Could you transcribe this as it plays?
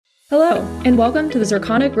Hello, and welcome to the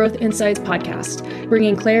Circana Growth Insights podcast,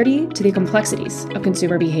 bringing clarity to the complexities of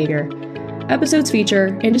consumer behavior. Episodes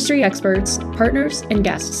feature industry experts, partners, and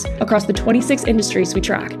guests across the 26 industries we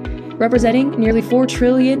track, representing nearly $4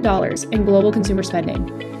 trillion in global consumer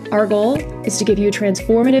spending. Our goal is to give you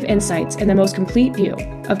transformative insights and the most complete view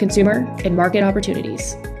of consumer and market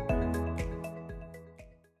opportunities.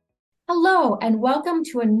 Hello, and welcome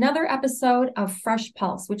to another episode of Fresh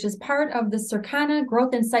Pulse, which is part of the Circana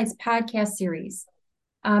Growth Insights podcast series.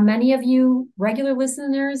 Many of you regular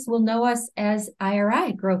listeners will know us as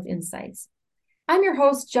IRI Growth Insights. I'm your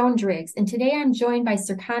host, Joan Driggs, and today I'm joined by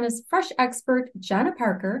Circana's Fresh expert, Jonna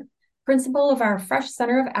Parker, principal of our Fresh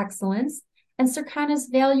Center of Excellence, and Circana's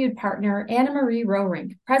valued partner, Anna Marie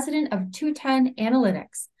Roerink, president of 210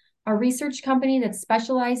 Analytics, a research company that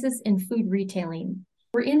specializes in food retailing.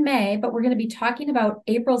 We're in May, but we're going to be talking about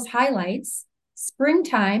April's highlights.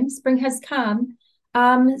 Springtime, spring has come.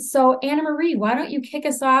 So Anna Marie, why don't you kick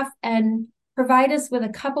us off and provide us with a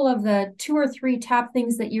couple of the 2 or 3 top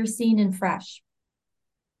things that you're seeing in Fresh?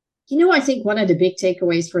 I think one of the big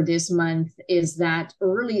takeaways for this month is that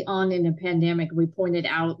early on in the pandemic, we pointed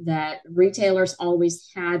out that retailers always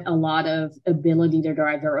had a lot of ability to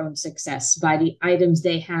drive their own success by the items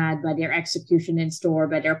they had, by their execution in store,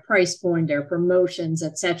 by their price point, their promotions,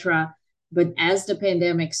 etc. But as the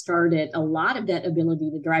pandemic started, a lot of that ability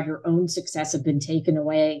to drive your own success have been taken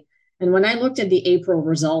away. And when I looked at the April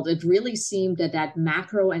result, it really seemed that that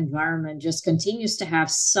macro environment just continues to have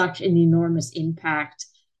such an enormous impact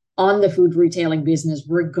on the food retailing business,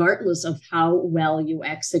 regardless of how well you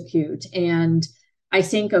execute. And I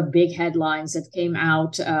think of big headlines that came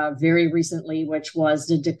out very recently, which was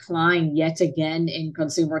the decline yet again in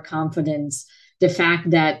consumer confidence. The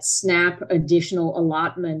fact that SNAP additional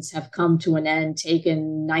allotments have come to an end,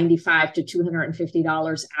 taken $95 to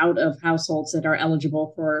 $250 out of households that are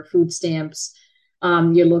eligible for food stamps.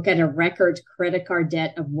 You look at a record credit card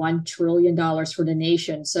debt of $1 trillion for the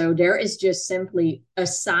nation. So there is just simply,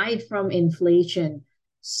 aside from inflation,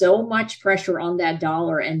 so much pressure on that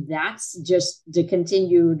dollar. And that's just the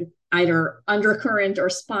continued either undercurrent or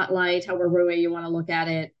spotlight, however way you want to look at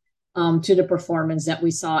it, to the performance that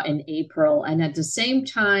we saw in April. And at the same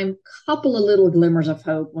time, couple of little glimmers of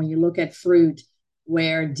hope when you look at fruit,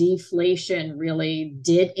 where deflation really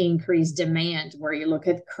did increase demand, where you look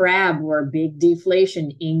at crab, where big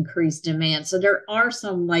deflation increased demand. So there are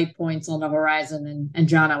some light points on the horizon. And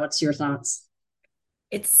Jonna, what's your thoughts?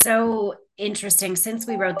 It's so interesting. Since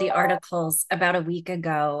we wrote the articles about a week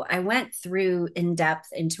ago, I went through in depth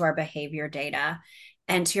into our behavior data.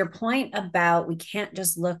 And to your point about we can't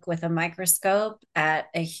just look with a microscope at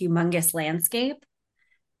a humongous landscape,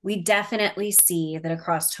 we definitely see that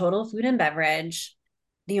across total food and beverage,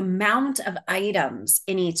 the amount of items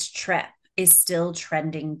in each trip is still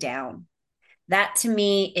trending down. That to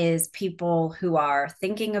me is people who are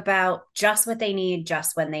thinking about just what they need,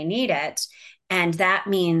 just when they need it. And that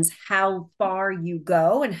means how far you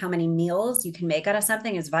go and how many meals you can make out of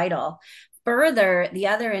something is vital. Further, the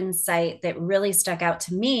other insight that really stuck out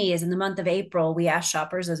to me is in the month of April, we asked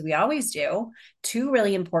shoppers, as we always do, 2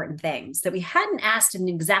 really important things that we hadn't asked in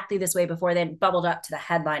exactly this way before. They hadn't bubbled up to the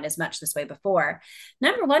headline as much this way before.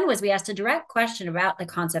 Number one was we asked a direct question about the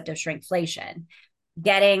concept of shrinkflation,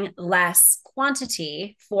 getting less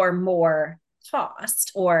quantity for more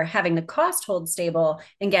cost, or having the cost hold stable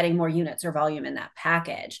and getting more units or volume in that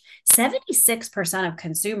package. 76% of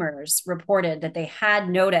consumers reported that they had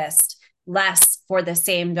noticed less for the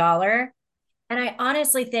same dollar. And I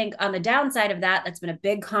honestly think on the downside of that, that's been a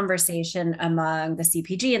big conversation among the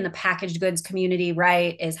CPG and the packaged goods community,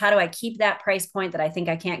 right? Is how do I keep that price point that I think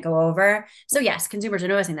I can't go over? So yes, consumers are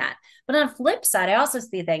noticing that. But on the flip side, I also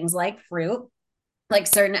see things like fruit, like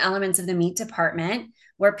certain elements of the meat department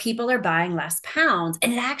where people are buying less pounds.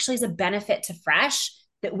 And it actually is a benefit to Fresh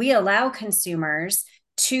that we allow consumers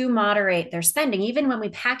to moderate their spending. Even when we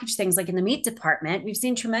package things like in the meat department, we've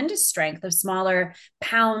seen tremendous strength of smaller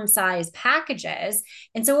pound size packages.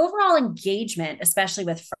 And so overall engagement, especially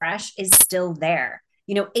with Fresh, is still there.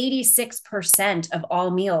 86% of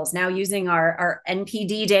all meals, now using our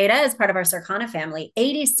NPD data as part of our Circana family,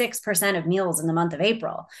 86% of meals in the month of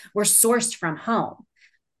April were sourced from home.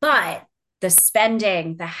 But the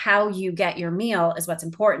spending, the how you get your meal is what's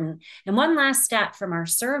important. And one last stat from our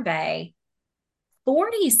survey,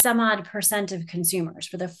 40 some odd percent of consumers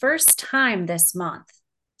for the first time this month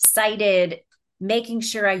cited making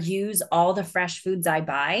sure I use all the fresh foods I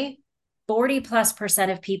buy.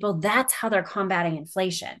 40+% of people, that's how they're combating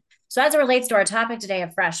inflation. So as it relates to our topic today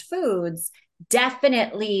of fresh foods,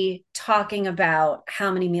 definitely talking about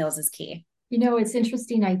how many meals is key. You know, it's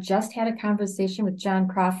interesting. I just had a conversation with John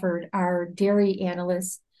Crawford, our dairy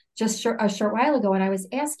analyst, a short while ago, and I was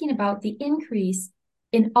asking about the increase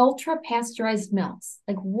in ultra pasteurized milks.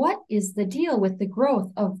 Like, what is the deal with the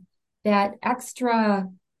growth of that extra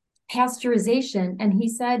pasteurization? And he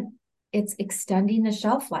said it's extending the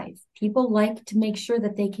shelf life. People like to make sure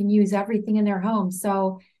that they can use everything in their home.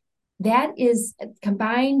 So that is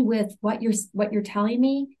combined with what you're telling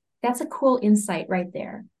me. That's a cool insight right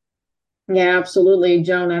there. Yeah, absolutely,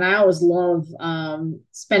 Joan. And I always love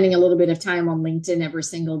spending a little bit of time on LinkedIn every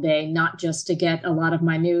single day, not just to get a lot of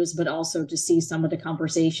my news, but also to see some of the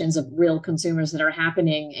conversations of real consumers that are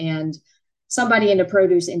happening. And somebody in the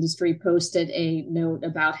produce industry posted a note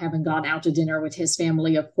about having gone out to dinner with his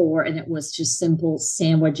family of four, and it was just simple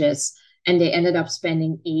sandwiches. And they ended up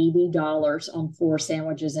spending $80 on four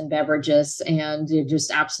sandwiches and beverages. And they're just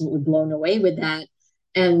absolutely blown away with that.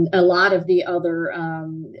 And a lot of the other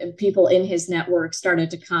people in his network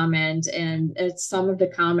started to comment, and some of the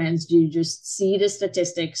comments, you just see the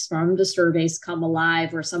statistics from the surveys come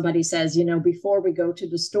alive, where somebody says, before we go to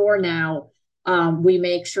the store now, we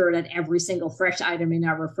make sure that every single fresh item in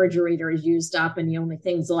our refrigerator is used up, and the only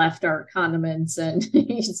things left are condiments and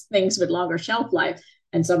things with longer shelf life.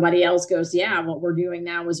 And somebody else goes, yeah, what we're doing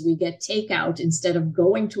now is we get takeout instead of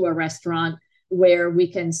going to a restaurant, where we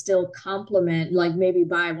can still complement, like maybe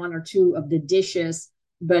buy one or two of the dishes,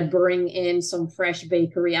 but bring in some fresh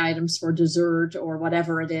bakery items for dessert or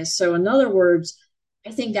whatever it is. So in other words,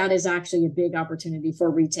 I think that is actually a big opportunity for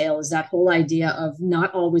retail, is that whole idea of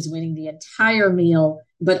not always winning the entire meal,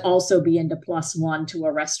 but also being the plus one to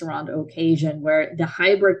a restaurant occasion, where the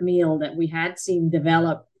hybrid meal that we had seen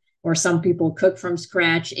develop, where some people cook from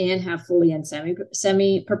scratch and have fully and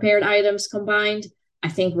semi prepared items combined. I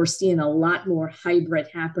think we're seeing a lot more hybrid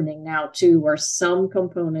happening now too, where some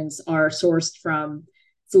components are sourced from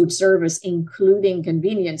food service, including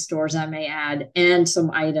convenience stores, I may add, and some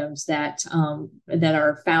items that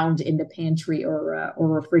are found in the pantry or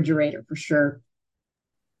refrigerator for sure.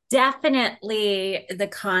 Definitely the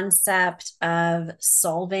concept of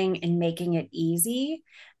solving and making it easy.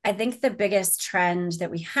 I think the biggest trend that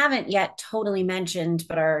we haven't yet totally mentioned,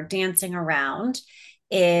 but are dancing around,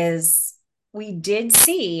 is we did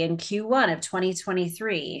see in Q1 of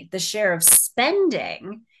 2023, the share of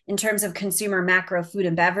spending in terms of consumer macro food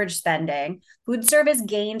and beverage spending, food service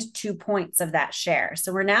gained 2 points of that share.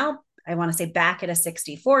 So we're now, I want to say, back at a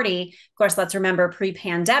 60-40. Of course, let's remember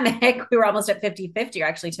pre-pandemic, we were almost at 50-50, or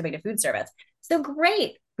actually tipping to food service. So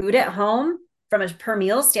great. Food at home from a per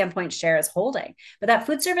meal standpoint share is holding, but that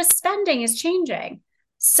food service spending is changing.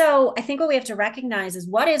 So I think what we have to recognize is,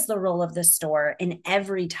 what is the role of the store in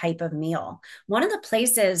every type of meal? One of the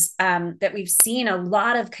places that we've seen a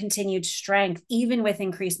lot of continued strength, even with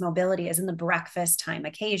increased mobility, is in the breakfast time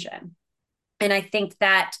occasion. And I think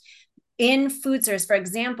that in food service, for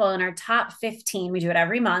example, in our top 15, we do it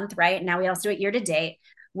every month, right? Now we also do it year to date.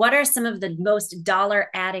 What are some of the most dollar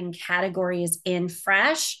adding categories in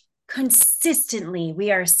fresh? Consistently,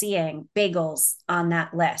 we are seeing bagels on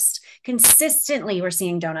that list. Consistently, we're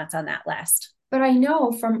seeing donuts on that list. But I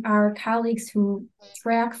know from our colleagues who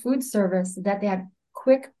track food service that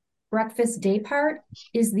quick breakfast day part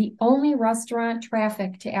is the only restaurant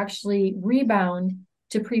traffic to actually rebound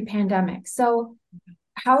to pre-pandemic. So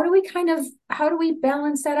how do we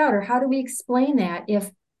balance that out, or how do we explain that if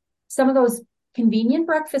some of those convenient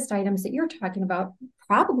breakfast items that you're talking about,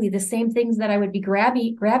 probably the same things that I would be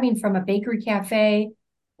grabbing from a bakery cafe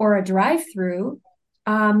or a drive-through,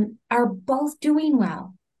 are both doing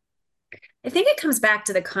well? I think it comes back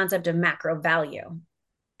to the concept of macro value.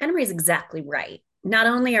 Henry is exactly right. Not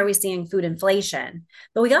only are we seeing food inflation,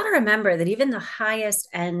 but we got to remember that even the highest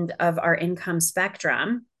end of our income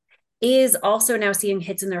spectrum is also now seeing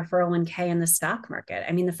hits in their 401k in the stock market.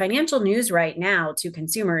 I mean, the financial news right now to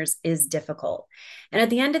consumers is difficult. And at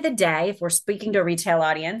the end of the day, if we're speaking to a retail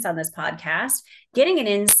audience on this podcast, getting an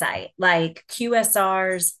insight like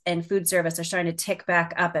QSRs and food service are starting to tick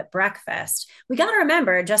back up at breakfast, we got to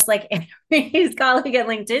remember, just like his colleague at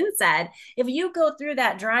LinkedIn said, if you go through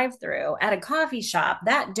that drive-through at a coffee shop,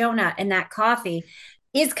 that donut and that coffee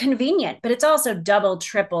is convenient, but it's also double,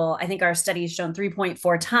 triple. I think our study has shown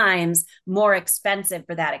 3.4 times more expensive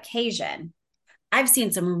for that occasion. I've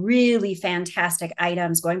seen some really fantastic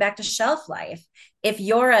items going back to shelf life. If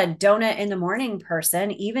you're a donut in the morning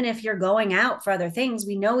person, even if you're going out for other things,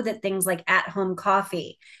 we know that things like at-home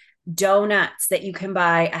coffee, donuts that you can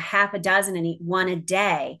buy a half a dozen and eat one a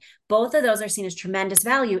day, both of those are seen as tremendous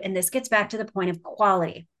value. And this gets back to the point of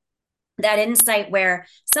quality. That insight where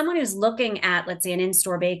someone who's looking at, let's say, an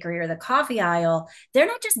in-store bakery or the coffee aisle, they're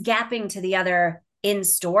not just gapping to the other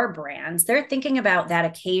in-store brands, they're thinking about that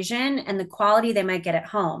occasion and the quality they might get at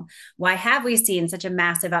home. Why have we seen such a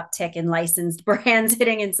massive uptick in licensed brands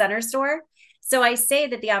hitting in center store? So I say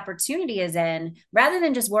that the opportunity is in, rather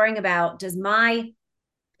than just worrying about, does my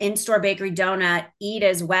in-store bakery donut eat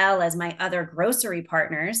as well as my other grocery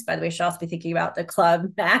partners? By the way, you should also be thinking about the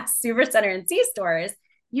club, mass, supercenter, and C stores.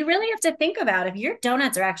 You really have to think about if your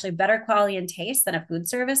donuts are actually better quality and taste than a food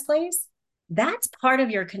service place, that's part of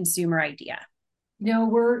your consumer idea.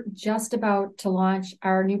 We're just about to launch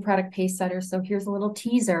our new product, Pace Setter. So here's a little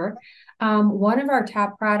teaser. One of our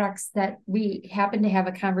top products that we happened to have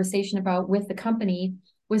a conversation about with the company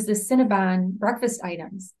was the Cinnabon breakfast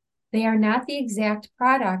items. They are not the exact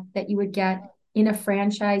product that you would get in a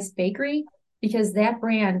franchise bakery, because that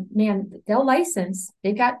brand, man, they'll license.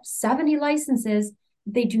 They've got 70 licenses.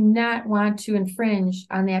 They do not want to infringe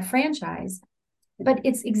on that franchise. But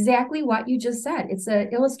it's exactly what you just said. It's an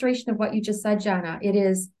illustration of what you just said, Jana. It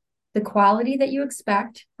is the quality that you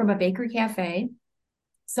expect from a bakery cafe,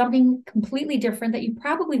 something completely different that you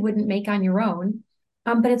probably wouldn't make on your own,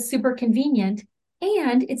 but it's super convenient,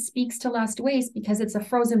 and it speaks to less waste because it's a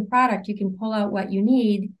frozen product. You can pull out what you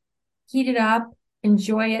need, heat it up,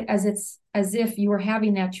 enjoy it as if you were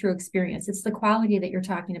having that true experience. It's the quality that you're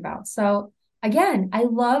talking about. So again, I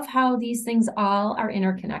love how these things all are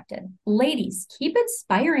interconnected. Ladies, keep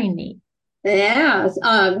inspiring me. Yeah,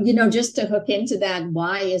 just to hook into that,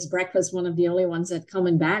 why is breakfast one of the only ones that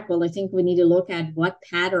coming back? Well, I think we need to look at what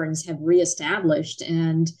patterns have reestablished.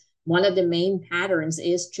 And one of the main patterns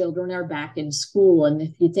is children are back in school. And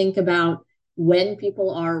if you think about when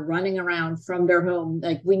people are running around from their home,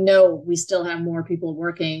 like we know we still have more people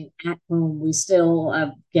working at home. We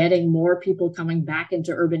still getting more people coming back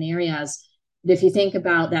into urban areas. If you think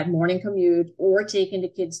about that morning commute or taking the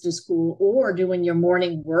kids to school or doing your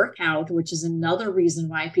morning workout, which is another reason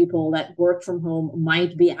why people that work from home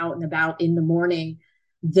might be out and about in the morning,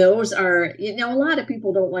 those are, a lot of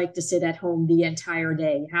people don't like to sit at home the entire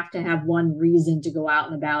day. You have to have one reason to go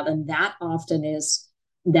out and about. And that often is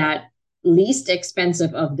that least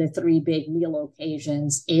expensive of the three big meal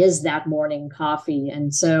occasions is that morning coffee.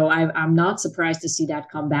 And so I'm not surprised to see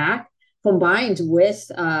that come back, combined with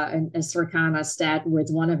a Circana stat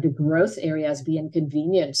with one of the growth areas being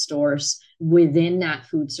convenience stores within that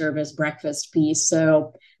food service breakfast piece.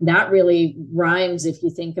 So that really rhymes if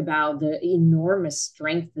you think about the enormous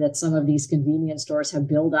strength that some of these convenience stores have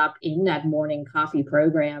built up in that morning coffee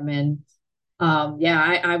program. And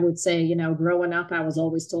I would say, growing up, I was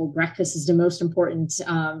always told breakfast is the most important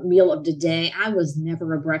meal of the day. I was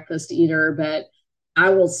never a breakfast eater, but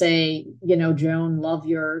I will say, Joan, love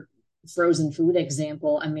your frozen food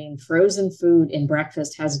example. I mean, frozen food in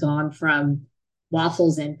breakfast has gone from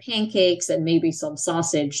waffles and pancakes and maybe some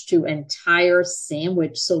sausage to entire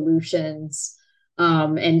sandwich solutions.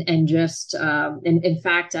 In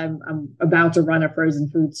fact, I'm about to run a frozen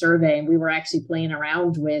food survey, and we were actually playing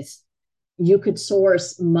around with, you could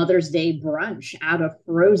source Mother's Day brunch out of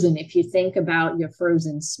frozen. If you think about your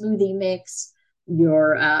frozen smoothie mix,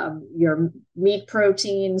 your meat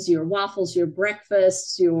proteins, your waffles, your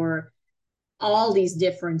breakfasts, your all these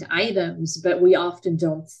different items, but we often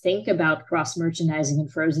don't think about cross merchandising in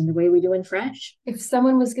frozen the way we do in fresh. If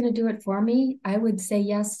someone was going to do it for me, I would say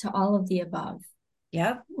yes to all of the above.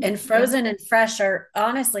 Yep. And frozen and fresh are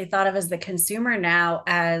honestly thought of as the consumer now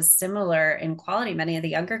as similar in quality, many of the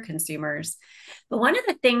younger consumers. But one of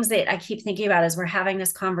the things that I keep thinking about as we're having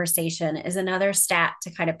this conversation is another stat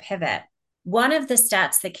to kind of pivot. One of the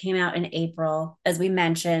stats that came out in April, as we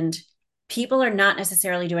mentioned, people are not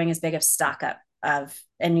necessarily doing as big of stock up of,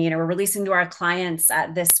 and, we're releasing to our clients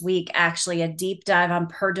this week, actually a deep dive on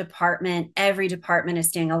per department. Every department is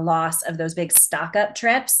seeing a loss of those big stock up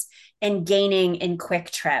trips and gaining in quick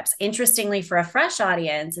trips. Interestingly, for a fresh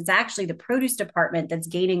audience, it's actually the produce department that's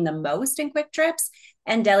gaining the most in quick trips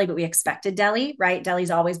and deli, but we expected deli, right? Deli's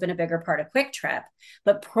always been a bigger part of quick trip,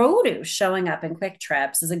 but produce showing up in quick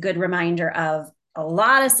trips is a good reminder of a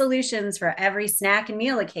lot of solutions for every snack and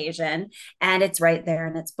meal occasion, and it's right there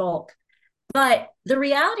in its bulk. But the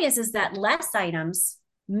reality is that less items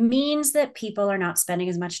means that people are not spending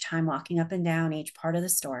as much time walking up and down each part of the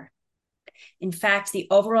store. In fact, the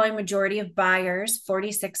overwhelming majority of buyers,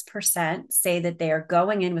 46%, say that they are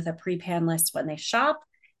going in with a pre-pan list when they shop.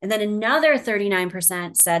 And then another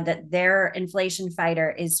 39% said that their inflation fighter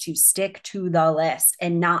is to stick to the list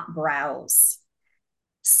and not browse.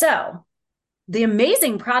 So the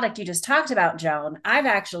amazing product you just talked about, Joan, I've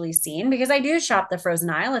actually seen, because I do shop the frozen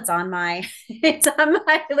aisle. It's on my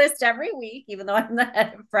list every week, even though I'm the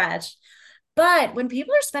head of fresh. But when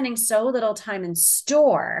people are spending so little time in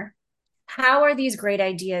store, How are these great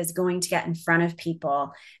ideas going to get in front of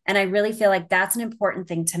people? And I really feel like that's an important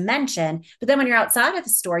thing to mention. But then when you're outside of the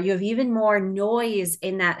store, you have even more noise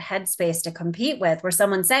in that headspace to compete with, where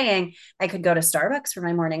someone's saying, I could go to Starbucks for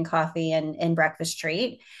my morning coffee and breakfast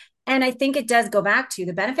treat. And I think it does go back to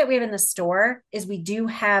the benefit we have in the store is we do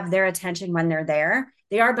have their attention when they're there.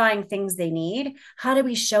 They are buying things they need. How do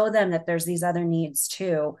we show them that there's these other needs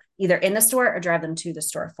too, either in the store or drive them to the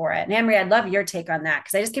store for it? And Anne-Marie, I'd love your take on that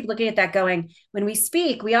because I just keep looking at that going, when we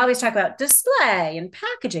speak, we always talk about display and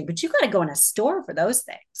packaging, but you've got to go in a store for those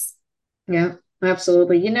things. Yeah,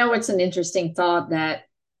 absolutely. It's an interesting thought that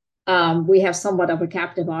we have somewhat of a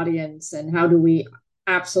captive audience, and how do we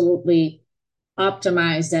absolutely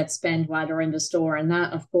optimize that spend while they're in the store? And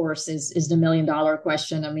that, of course, is the $1 million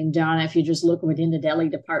question. I mean, John, if you just look within the deli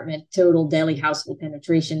department, total deli household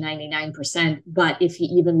penetration, 99%. But if you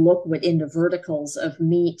even look within the verticals of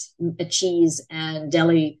meat, cheese, and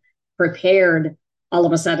deli prepared, all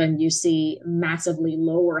of a sudden you see massively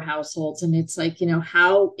lower households. And it's like,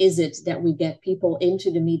 how is it that we get people into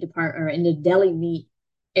the meat department or in the deli meat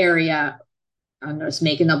area? I'm just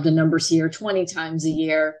making up the numbers here, 20 times a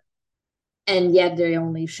year. And yet they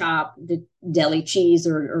only shop the deli cheese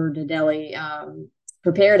or the deli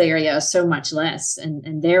prepared area so much less.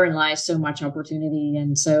 And therein lies so much opportunity.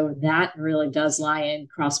 And so that really does lie in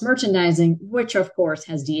cross merchandising, which of course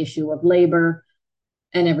has the issue of labor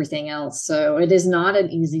and everything else. So it is not an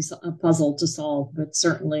easy puzzle to solve, but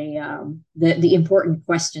certainly the important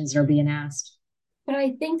questions are being asked. But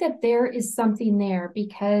I think that there is something there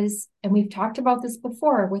because, and we've talked about this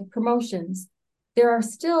before with promotions, there are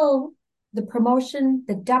still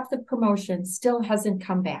the depth of promotion still hasn't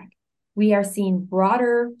come back. We are seeing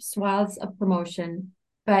broader swaths of promotion,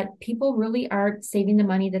 but people really aren't saving the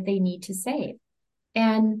money that they need to save.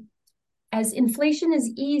 And as inflation is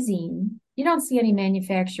easing, you don't see any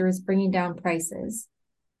manufacturers bringing down prices.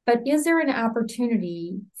 But is there an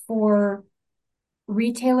opportunity for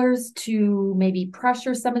retailers to maybe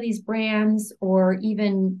pressure some of these brands or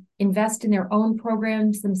even invest in their own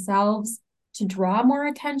programs themselves to draw more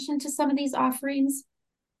attention to some of these offerings?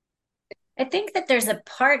 I think that there's a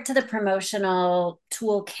part to the promotional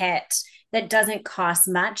toolkit that doesn't cost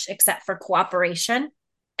much except for cooperation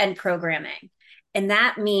and programming. And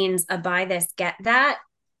that means a buy this, get that.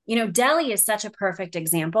 Deli is such a perfect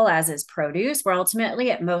example, as is produce, where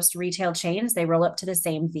ultimately at most retail chains, they roll up to the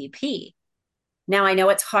same VP. Now, I know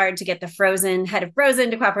it's hard to get the head of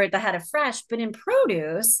frozen to cooperate with the head of fresh, but in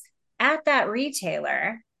produce, at that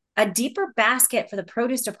retailer, a deeper basket for the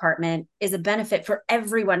produce department is a benefit for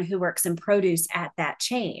everyone who works in produce at that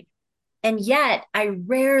chain. And yet, I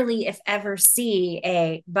rarely, if ever,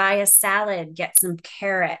 see buy a salad, get some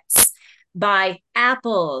carrots, buy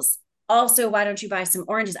apples. Also, why don't you buy some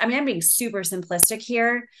oranges? I mean, I'm being super simplistic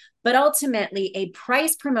here, but ultimately, a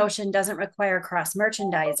price promotion doesn't require cross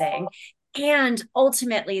merchandising. And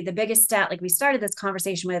ultimately, the biggest stat, like we started this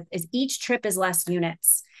conversation with, is each trip is less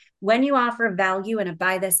units. When you offer value and a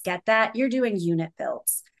buy this, get that, you're doing unit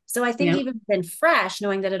builds. So I think even within fresh,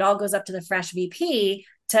 knowing that it all goes up to the fresh VP,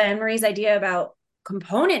 to Anne-Marie's idea about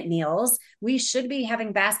component meals, we should be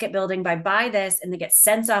having basket building by buy this and they get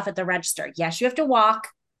cents off at the register. Yes, you have to walk,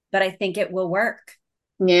 but I think it will work.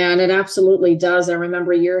 Yeah, and it absolutely does. I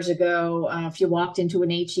remember years ago, if you walked into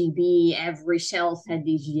an HEB, every shelf had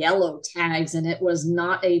these yellow tags, and it was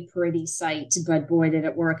not a pretty sight, but boy, did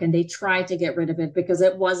it work. And they tried to get rid of it because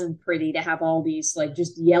it wasn't pretty to have all these like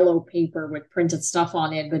just yellow paper with printed stuff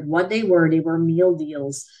on it. But what they were meal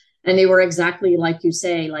deals. And they were exactly like you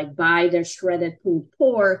say, like buy the shredded pulled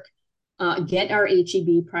pork, get our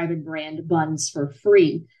HEB private brand buns for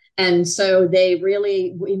free. And so they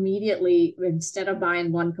really immediately, instead of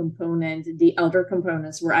buying one component, the other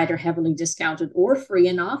components were either heavily discounted or free,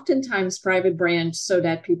 and oftentimes private brand, so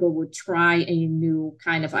that people would try a new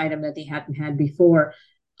kind of item that they hadn't had before.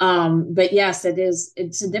 But yes,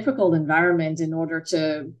 it's a difficult environment in order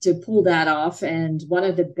to pull that off. And one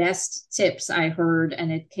of the best tips I heard,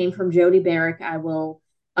 and it came from Jody Barrick, I will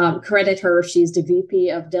credit her. She's the VP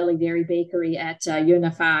of Deli Dairy Bakery at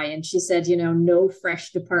Unify. And she said, no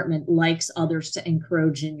fresh department likes others to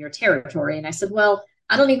encroach in your territory. And I said, well,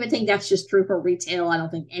 I don't even think that's just true for retail. I don't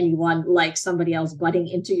think anyone likes somebody else butting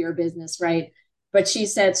into your business, right? But she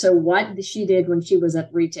said, so what she did when she was at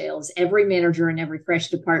retail is every manager in every fresh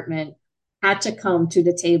department had to come to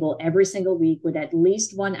the table every single week with at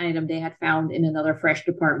least one item they had found in another fresh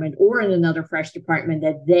department or in another fresh department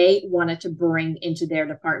that they wanted to bring into their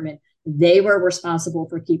department. They were responsible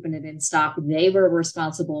for keeping it in stock. They were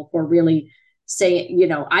responsible for really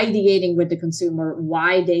ideating with the consumer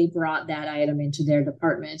why they brought that item into their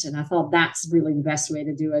department. And I thought that's really the best way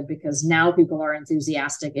to do it, because now people are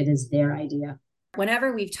enthusiastic. It is their idea.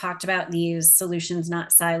 Whenever we've talked about these solutions,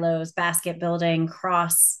 not silos, basket building,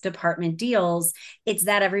 cross department deals, it's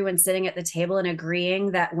that everyone's sitting at the table and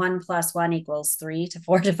agreeing that 1+1 = 3 to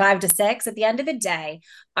 4 to 5 to 6. At the end of the day,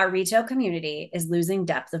 our retail community is losing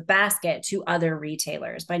depth of basket to other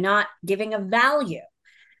retailers by not giving a value.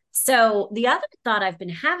 So the other thought I've been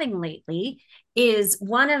having lately is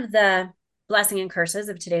one of the blessing and curses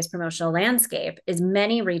of today's promotional landscape is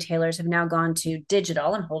many retailers have now gone to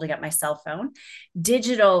digital. I'm holding up my cell phone,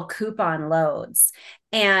 digital coupon loads.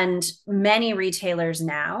 And many retailers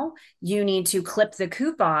now, you need to clip the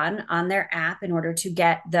coupon on their app in order to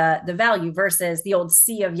get the value versus the old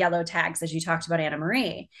sea of yellow tags, as you talked about, Anna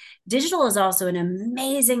Marie. Digital is also an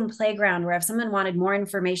amazing playground where if someone wanted more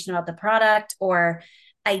information about the product or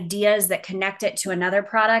ideas that connect it to another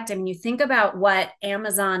product. I mean, you think about what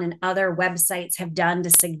Amazon and other websites have done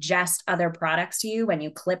to suggest other products to you when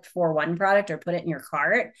you clip for one product or put it in your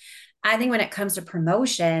cart. I think when it comes to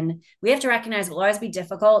promotion, we have to recognize it will always be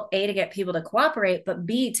difficult, A, to get people to cooperate, but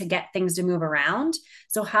B, to get things to move around.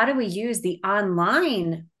 So how do we use the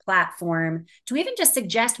online platform to even just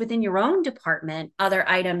suggest within your own department other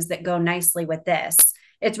items that go nicely with this?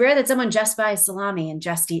 It's rare that someone just buys salami and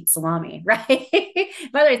just eats salami, right?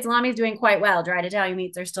 By the way, salami is doing quite well. Dried Italian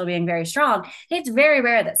meats are still being very strong. It's very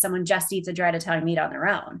rare that someone just eats a dried Italian meat on their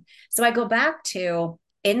own. So I go back to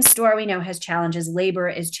in-store, we know has challenges. Labor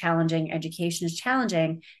is challenging. Education is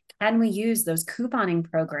challenging. Can we use those couponing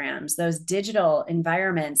programs, those digital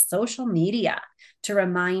environments, social media to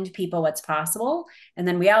remind people what's possible? And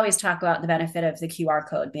then we always talk about the benefit of the QR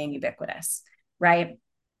code being ubiquitous, right?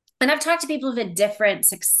 And I've talked to people who've had different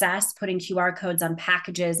success putting QR codes on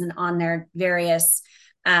packages and on their various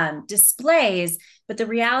displays. But the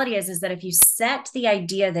reality is that if you set the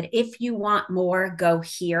idea that if you want more, go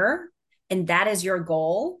here, and that is your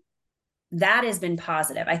goal, that has been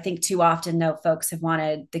positive. I think too often, though, folks have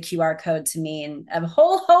wanted the QR code to mean a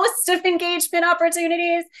whole host of engagement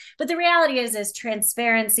opportunities. But the reality is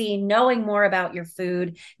transparency, knowing more about your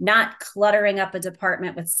food, not cluttering up a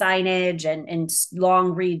department with signage and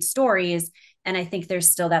long read stories. And I think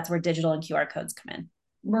that's where digital and QR codes come in.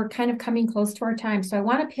 We're kind of coming close to our time. So I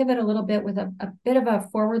want to pivot a little bit with a bit of a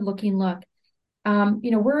forward-looking look.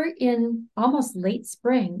 We're in almost late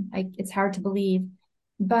spring. It's hard to believe,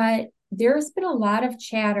 but there's been a lot of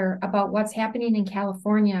chatter about what's happening in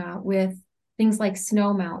California with things like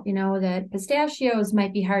snowmelt, that pistachios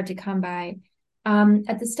might be hard to come by.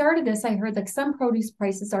 At the start of this, I heard like some produce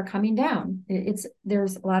prices are coming down.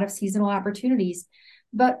 There's a lot of seasonal opportunities,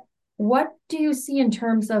 but what do you see in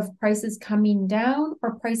terms of prices coming down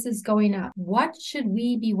or prices going up? What should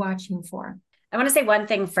we be watching for? I want to say one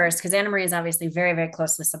thing first, because Anna Marie is obviously very, very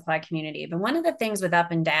close to the supply community. But one of the things with up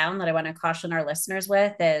and down that I want to caution our listeners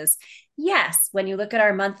with is, yes, when you look at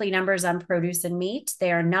our monthly numbers on produce and meat,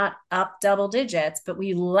 they are not up double digits, but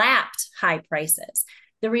we lapped high prices.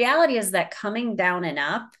 The reality is that coming down and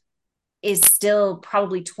up is still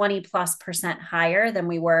probably 20+% higher than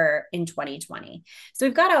we were in 2020. So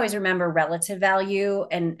we've got to always remember relative value.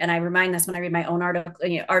 And I remind this when I read my own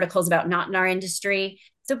articles about not in our industry.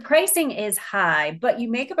 So pricing is high, but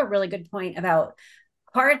you make up a really good point about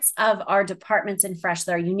parts of our departments in fresh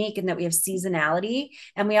that are unique in that we have seasonality.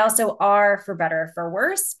 And we also are, for better or for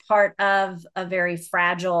worse, part of a very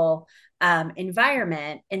fragile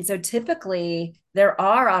environment. And so typically there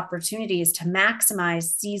are opportunities to maximize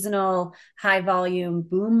seasonal, high volume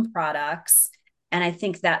boom products. And I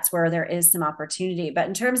think that's where there is some opportunity. But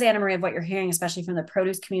in terms, Anna Marie, of what you're hearing, especially from the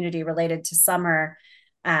produce community related to summer,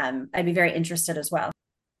 I'd be very interested as well.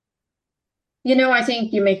 I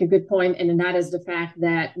think you make a good point, and that is the fact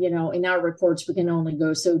that, in our reports, we can only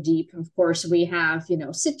go so deep. Of course, we have,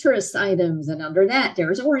 citrus items, and under that,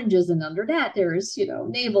 there's oranges, and under that, there's,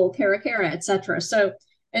 navel, cara, etc. So,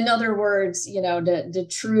 in other words, the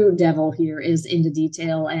true devil here is in the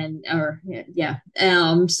detail,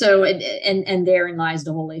 So, therein lies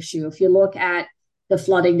the whole issue. If you look at the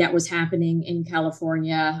flooding that was happening in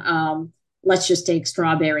California, let's just take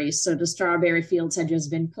strawberries. So the strawberry fields had just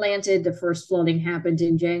been planted. The first flooding happened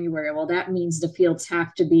in January. Well, that means the fields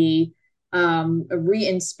have to be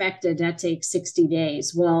re-inspected. That takes 60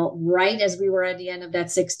 days. Well, right as we were at the end of that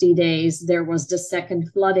 60 days, there was the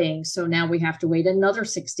second flooding. So now we have to wait another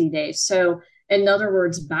 60 days. So in other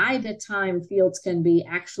words, by the time fields can be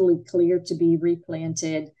actually cleared to be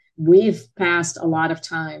replanted, we've passed a lot of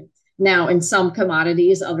time. Now, in some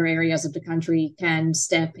commodities, other areas of the country can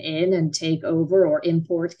step in and take over, or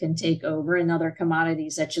import can take over. In other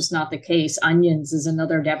commodities, that's just not the case. Onions is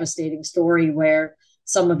another devastating story where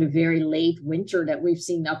some of the very late winter that we've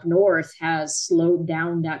seen up north has slowed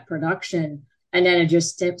down that production. And then it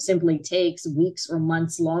just simply takes weeks or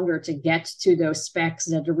months longer to get to those specs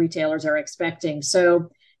that the retailers are expecting. So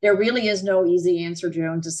there really is no easy answer,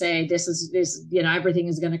 Joan, to say this is everything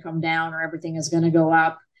is going to come down or everything is going to go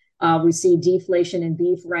up. We see deflation in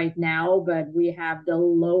beef right now, but we have the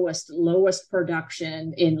lowest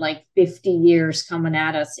production in like 50 years coming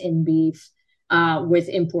at us in beef, with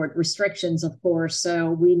import restrictions, of course.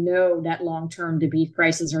 So we know that long-term the beef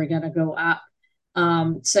prices are going to go up.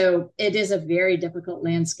 So it is a very difficult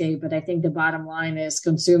landscape, but I think the bottom line is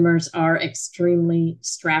consumers are extremely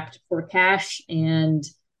strapped for cash, and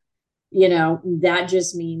that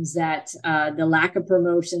just means that the lack of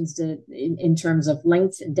promotions in terms of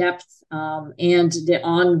length, depth, and the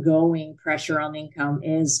ongoing pressure on income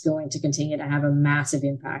is going to continue to have a massive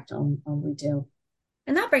impact on retail.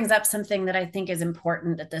 And that brings up something that I think is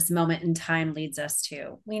important at this moment in time leads us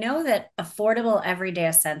to. We know that affordable everyday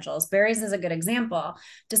essentials, berries is a good example,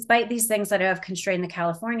 despite these things that have constrained the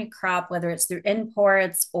California crop, whether it's through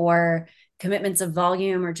imports or commitments of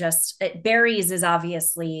volume or just berries is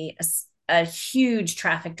obviously a huge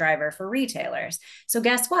traffic driver for retailers. So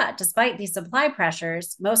guess what? Despite these supply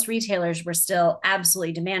pressures, most retailers were still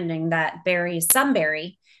absolutely demanding that some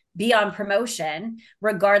berry be on promotion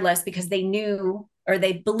regardless, because they knew or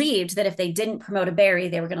they believed that if they didn't promote a berry,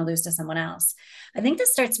 they were going to lose to someone else. I think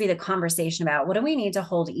this starts to be the conversation about what do we need to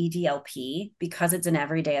hold EDLP because it's an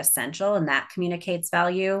everyday essential and that communicates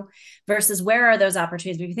value versus where are those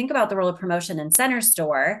opportunities? If you think about the role of promotion in center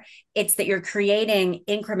store, it's that you're creating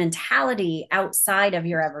incrementality outside of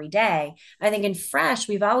your everyday. I think in fresh,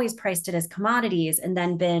 we've always priced it as commodities and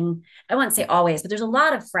then been, I won't say always, but there's a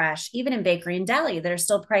lot of fresh, even in bakery and deli, that are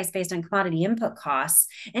still priced based on commodity input costs.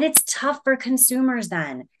 And it's tough for consumers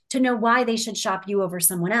then to know why they should shop you over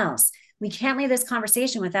someone else. We can't leave this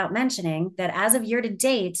conversation without mentioning that as of year to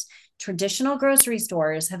date, traditional grocery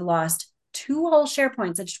stores have lost 2 whole share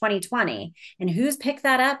points since 2020. And who's picked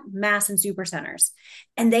that up? Mass and super centers.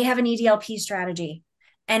 And they have an EDLP strategy.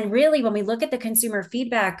 And really, when we look at the consumer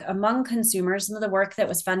feedback among consumers, some of the work that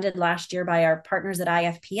was funded last year by our partners at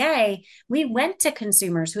IFPA, we went to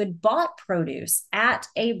consumers who had bought produce at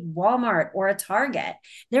a Walmart or a Target.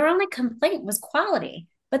 Their only complaint was quality,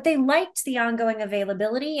 but they liked the ongoing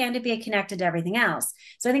availability and to be connected to everything else.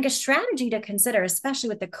 So I think a strategy to consider, especially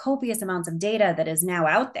with the copious amounts of data that is now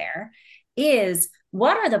out there, is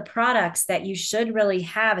what are the products that you should really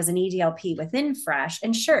have as an EDLP within fresh?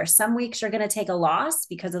 And sure, some weeks you're going to take a loss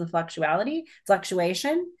because of the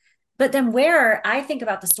fluctuation. But then where I think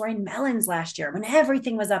about the story in melons last year, when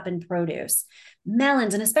everything was up in produce,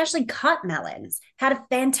 melons and especially cut melons had a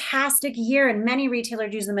fantastic year, and many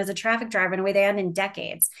retailers use them as a traffic driver in a way they hadn't in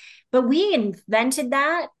decades. But we invented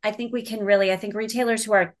that. I think retailers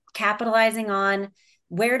who are capitalizing on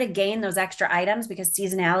where to gain those extra items because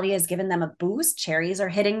seasonality has given them a boost. Cherries are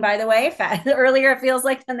hitting, by the way, earlier it feels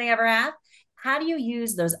like than they ever have. How do you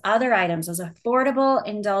use those other items, those affordable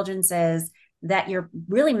indulgences that you're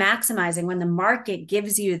really maximizing when the market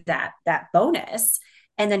gives you that bonus,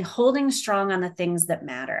 and then holding strong on the things that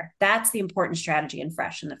matter? That's the important strategy in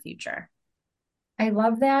fresh in the future. I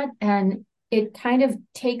love that. And it kind of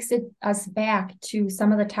takes us back to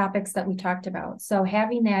some of the topics that we talked about. So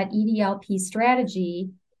having that EDLP strategy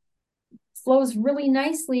flows really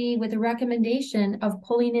nicely with the recommendation of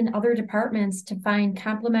pulling in other departments to find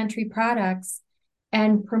complementary products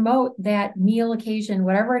and promote that meal occasion,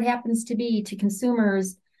 whatever it happens to be, to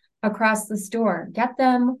consumers across the store. Get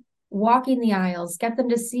them walking the aisles, get them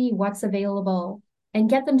to see what's available, and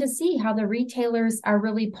get them to see how the retailers are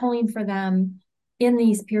really pulling for them in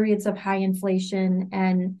these periods of high inflation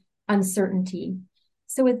and uncertainty.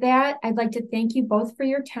 So with that, I'd like to thank you both for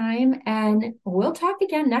your time, and we'll talk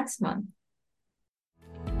again next month.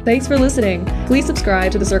 Thanks for listening. Please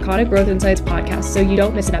subscribe to the Circana Growth Insights podcast so you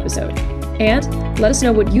don't miss an episode. And let us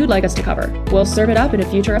know what you'd like us to cover. We'll serve it up in a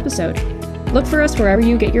future episode. Look for us wherever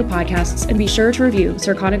you get your podcasts, and be sure to review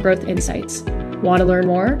Circana Growth Insights. Want to learn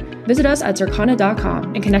more? Visit us at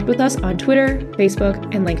circana.com and connect with us on Twitter,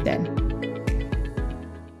 Facebook, and LinkedIn.